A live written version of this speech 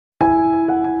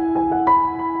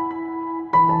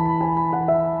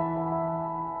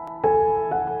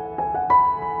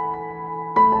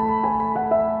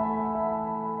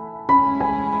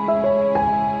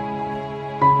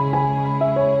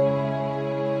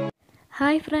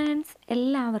Hi friends,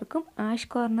 എല്ലാവർക്കും ash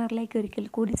കോർണറിലേക്ക് ഒരിക്കൽ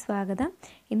കൂടി സ്വാഗതം.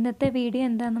 ഇന്നത്തെ വീഡിയോ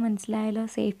എന്താണെന്ന് മനസ്സിലായല്ലോ,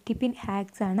 സേഫ്റ്റി പിൻ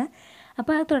ഹാക്സ് ആണ്.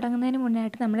 അപ്പോൾ അത് തുടങ്ങുന്നതിന്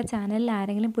മുന്നായിട്ട് നമ്മുടെ ചാനലിൽ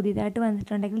ആരെങ്കിലും പുതിയതായിട്ട്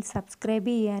വന്നിട്ടുണ്ടെങ്കിൽ സബ്സ്ക്രൈബ്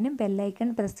ചെയ്യാനും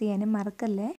ബെല്ലൈക്കൺ പ്രസ് ചെയ്യാനും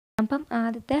മറക്കല്ലേ. അപ്പം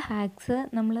ആദ്യത്തെ ഹാക്സ്,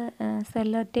 നമ്മൾ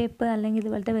സെല്ലോ ടേപ്പ് അല്ലെങ്കിൽ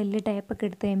ഇതുപോലത്തെ വലിയ ടേപ്പൊക്കെ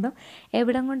എടുത്ത് കഴിയുമ്പം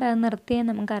എവിടം കൊണ്ട് അത് നിർത്തിയാൽ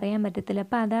നമുക്ക് അറിയാൻ പറ്റത്തില്ല.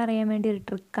 അപ്പോൾ അതറിയാൻ വേണ്ടി ഒരു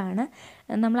ട്രിക്കാണ്.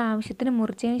 നമ്മൾ ആവശ്യത്തിന്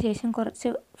മുറിച്ചതിന് ശേഷം കുറച്ച്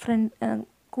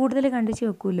കൂടുതൽ കണ്ടിച്ച്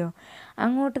വെക്കുമല്ലോ,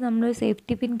 അങ്ങോട്ട് നമ്മൾ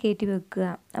സേഫ്റ്റി പിൻ കയറ്റി വെക്കുക.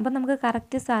 അപ്പം നമുക്ക്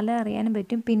കറക്റ്റ് സ്ഥലം അറിയാനും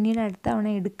പറ്റും, പിന്നീട് അടുത്ത തവണ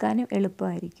എടുക്കാനും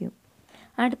എളുപ്പമായിരിക്കും.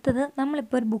 അടുത്തത്,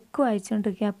 നമ്മളിപ്പോൾ ഒരു ബുക്ക്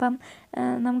വായിച്ചുകൊണ്ടിരിക്കുക. അപ്പം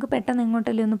നമുക്ക് പെട്ടെന്ന്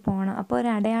എങ്ങോട്ടെങ്കിലും ഒന്ന് പോകണം. അപ്പോൾ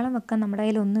ഒരു അടയാളം വെക്കാൻ നമ്മുടെ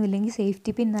കയ്യിൽ ഒന്നുമില്ലെങ്കിൽ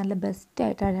സേഫ്റ്റി പിൻ നല്ല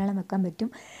ബെസ്റ്റായിട്ട് അടയാളം വെക്കാൻ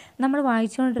പറ്റും. നമ്മൾ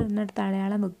വായിച്ചുകൊണ്ടിരുന്നിടത്ത്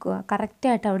അടയാളം വെക്കുക,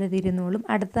 കറക്റ്റായിട്ട് അവിടെ ഇരുന്നോളും.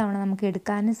 അടുത്ത തവണ നമുക്ക്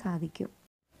എടുക്കാനും സാധിക്കും.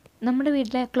 നമ്മുടെ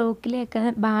വീട്ടിലെ ക്ലോക്കിലെയൊക്കെ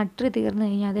ബാറ്ററി തീർന്നു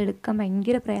കഴിഞ്ഞാൽ അത് എടുക്കാൻ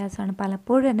ഭയങ്കര പ്രയാസമാണ്.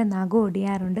 പലപ്പോഴും എൻ്റെ നഖം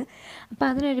ഒടിയാറുണ്ട്. അപ്പോൾ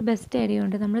അതിനൊരു ബെസ്റ്റ് ഐഡിയ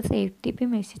ഉണ്ട്. നമ്മൾ സേഫ്റ്റി പിൻ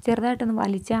വെച്ച് ചെറുതായിട്ടൊന്ന്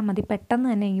വലിച്ചാൽ മതി, പെട്ടെന്ന്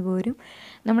തന്നെ ഇങ്ങ് പോരും.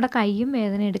 നമ്മുടെ കൈയും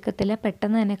വേദന എടുക്കത്തില്ല,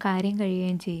 പെട്ടെന്ന് തന്നെ കാര്യം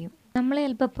കഴിയുകയും ചെയ്യും. നമ്മൾ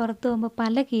ചിലപ്പോൾ പുറത്ത് പോകുമ്പോൾ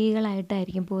പല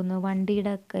കീകളായിട്ടായിരിക്കും പോകുന്നത്.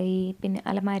 വണ്ടിയുടെ കീ, പിന്നെ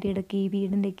അലമാരിയുടെ കീ,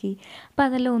 വീടിൻ്റെ കീ. അപ്പോൾ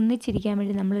അതെല്ലാം ഒന്നിച്ചിരിക്കാൻ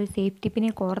വേണ്ടി നമ്മളൊരു സേഫ്റ്റി പിനെ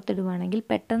കോർത്തിടുവാണെങ്കിൽ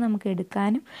പെട്ടെന്ന് നമുക്ക്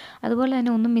എടുക്കാനും അതുപോലെ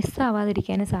തന്നെ ഒന്നും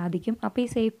മിസ്സാവാതിരിക്കാനും സാധിക്കും. അപ്പോൾ ഈ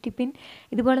സേഫ്റ്റി പിൻ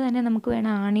ഇതുപോലെ തന്നെ നമുക്ക്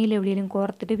വേണം ആണിയിൽ എവിടെയെങ്കിലും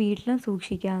കോർത്തിട്ട് വീട്ടിലും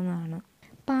സൂക്ഷിക്കാവുന്നതാണ്.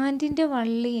 പാൻറ്റിൻ്റെ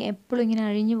വള്ളി എപ്പോഴും ഇങ്ങനെ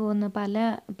അഴിഞ്ഞു പോകുന്ന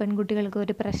പല പെൺകുട്ടികൾക്കും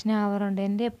ഒരു പ്രശ്നമാവാറുണ്ട്.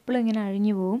 എൻ്റെ എപ്പോഴും ഇങ്ങനെ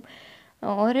അഴിഞ്ഞു പോകും.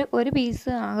 ഒരു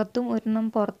പീസ് അകത്തും ഒരെണ്ണം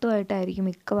പുറത്തുമായിട്ടായിരിക്കും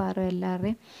മിക്കവാറും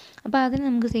എല്ലാവരുടെയും. അപ്പോൾ അതിന്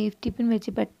നമുക്ക് സേഫ്റ്റി പിൻ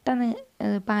വെച്ച് പെട്ടെന്ന്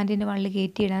പാൻറ്റിൻ്റെ വള്ളി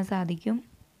കയറ്റിയിടാൻ സാധിക്കും.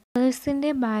 പേഴ്സിൻ്റെ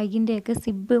ബാഗിൻ്റെയൊക്കെ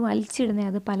സിബ് വലിച്ചിടുന്നത്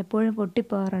അത് പലപ്പോഴും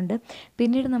പൊട്ടിപ്പോകാറുണ്ട്.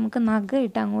 പിന്നീട് നമുക്ക് നഖം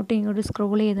ഇട്ട് അങ്ങോട്ടും ഇങ്ങോട്ടും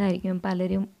സ്ക്രോൾ ചെയ്തായിരിക്കും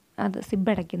പലരും അത്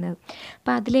സിബ് അടയ്ക്കുന്നത്.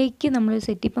 അപ്പോൾ അതിലേക്ക് നമ്മൾ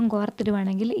സെറ്റിപ്പം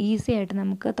കോർത്തിടുവാണെങ്കിൽ ഈസി ആയിട്ട്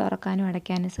നമുക്ക് തുറക്കാനും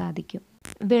അടയ്ക്കാനും സാധിക്കും.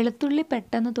 വെളുത്തുള്ളി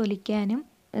പെട്ടെന്ന് തൊലിക്കാനും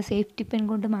സേഫ്റ്റി പിൻ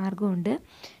കൊണ്ട് മാർഗമുണ്ട്.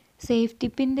 സേഫ്റ്റി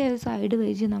പിൻ്റെ ഒരു സൈഡ്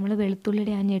വെച്ച് നമ്മൾ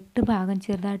വെളുത്തുള്ളിയുടെ ആ ഞെട്ട് ഭാഗം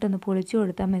ചെറുതായിട്ടൊന്ന് പൊളിച്ചു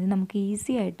കൊടുത്താൽ മതി. നമുക്ക്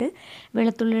ഈസി ആയിട്ട്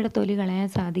വെളുത്തുള്ളിയുടെ തൊലി കളയാൻ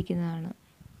സാധിക്കുന്നതാണ്.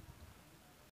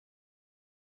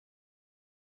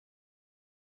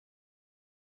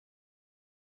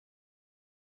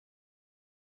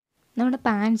 നമ്മുടെ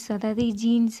പാൻറ്റ്സ്, അതായത് ഈ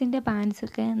ജീൻസിൻ്റെ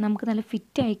പാൻറ്റ്സൊക്കെ നമുക്ക് നല്ല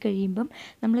ഫിറ്റായി കഴിയുമ്പം,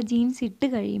 നമ്മൾ ജീൻസ് ഇട്ട്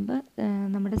കഴിയുമ്പോൾ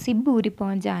നമ്മുടെ സിബ്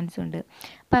ഊരിപ്പോകാൻ ചാൻസ് ഉണ്ട്.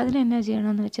 അപ്പോൾ അതിനെന്നാ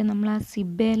ചെയ്യണമെന്ന് വെച്ചാൽ നമ്മൾ ആ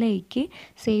സിബേലേക്ക്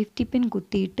സേഫ്റ്റി പിൻ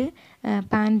കുത്തിയിട്ട്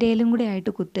പാൻറ്റേലും കൂടി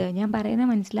ആയിട്ട് കുത്തുക. ഞാൻ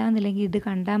പറയുന്നത് മനസ്സിലാകുന്നില്ലെങ്കിൽ ഇത്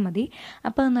കണ്ടാൽ മതി.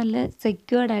 അപ്പോൾ അത് നല്ല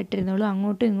സെക്യൂർഡ് ആയിട്ടിരുന്നോളൂ,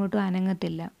 അങ്ങോട്ടും ഇങ്ങോട്ടും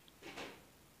അനങ്ങത്തില്ല.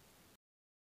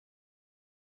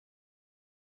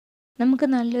 നമുക്ക്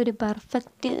നല്ലൊരു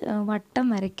പെർഫെക്റ്റ് വട്ടം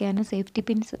വരയ്ക്കാനും സേഫ്റ്റി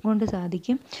പിൻസ് കൊണ്ട്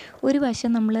സാധിക്കും. ഒരു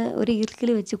വശം നമ്മൾ ഒരു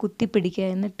ഈർക്കിൽ വെച്ച് കുത്തിപ്പിടിക്കുക,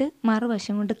 എന്നിട്ട്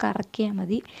മറുവശം കൊണ്ട് കറക്കിയാൽ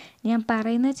മതി. ഞാൻ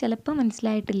പറയുന്നത് ചിലപ്പോൾ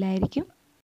മനസ്സിലായിട്ടില്ലായിരിക്കും.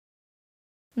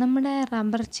 നമ്മുടെ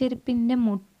റബ്ബർ ചെരുപ്പിൻ്റെ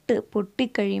മുട്ട്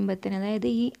പൊട്ടിക്കഴിയുമ്പോഴത്തേന്, അതായത്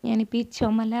ഞാനിപ്പോൾ ഈ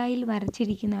ചുമലായിൽ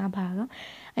വരച്ചിരിക്കുന്ന ആ ഭാഗം,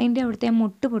 അതിൻ്റെ അവിടുത്തെ ആ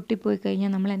മുട്ട് പൊട്ടിപ്പോയി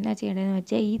കഴിഞ്ഞാൽ നമ്മൾ എന്നാ ചെയ്യേണ്ടതെന്ന്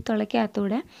വെച്ചാൽ ഈ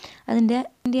തുളയ്ക്കകത്തൂടെ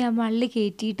അതിൻ്റെ ആ വള്ളി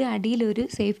കയറ്റിയിട്ട് അടിയിലൊരു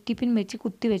സേഫ്റ്റി പിൻ വെച്ച്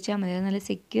കുത്തി വെച്ചാൽ മതി. അത് നല്ല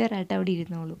സെക്യൂർ ആയിട്ട് അവിടെ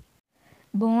ഇരുന്നോളൂ.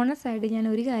 ബോണസ് ആയിട്ട് ഞാൻ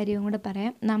ഒരു കാര്യവും കൂടെ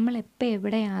പറയാം. നമ്മളെപ്പോൾ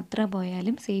എവിടെ യാത്ര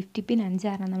പോയാലും സേഫ്റ്റി പിൻ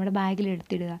 5-6 നമ്മുടെ ബാഗിൽ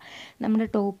എടുത്തിടുക. നമ്മുടെ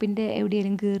ടോപ്പിൻ്റെ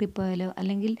എവിടെയെങ്കിലും കീറിപ്പോയാലോ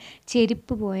അല്ലെങ്കിൽ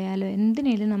ചെരുപ്പ് പോയാലോ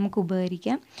എന്തിനേലും നമുക്ക്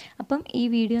ഉപകരിക്കാം. അപ്പം ഈ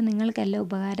വീഡിയോ നിങ്ങൾക്കെല്ലാം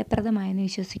ഉപകാരപ്രദമായെന്ന്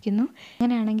വിശ്വസിക്കുന്നു.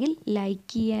 അങ്ങനെയാണെങ്കിൽ ലൈക്ക്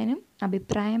ചെയ്യാനും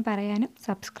അഭിപ്രായം പറയാനും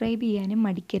സബ്സ്ക്രൈബ് ചെയ്യാനും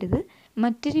മടിക്കരുത്.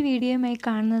 മറ്റൊരു വീഡിയോയുമായി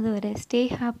കാണുന്നത് വരെ സ്റ്റേ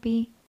ഹാപ്പി.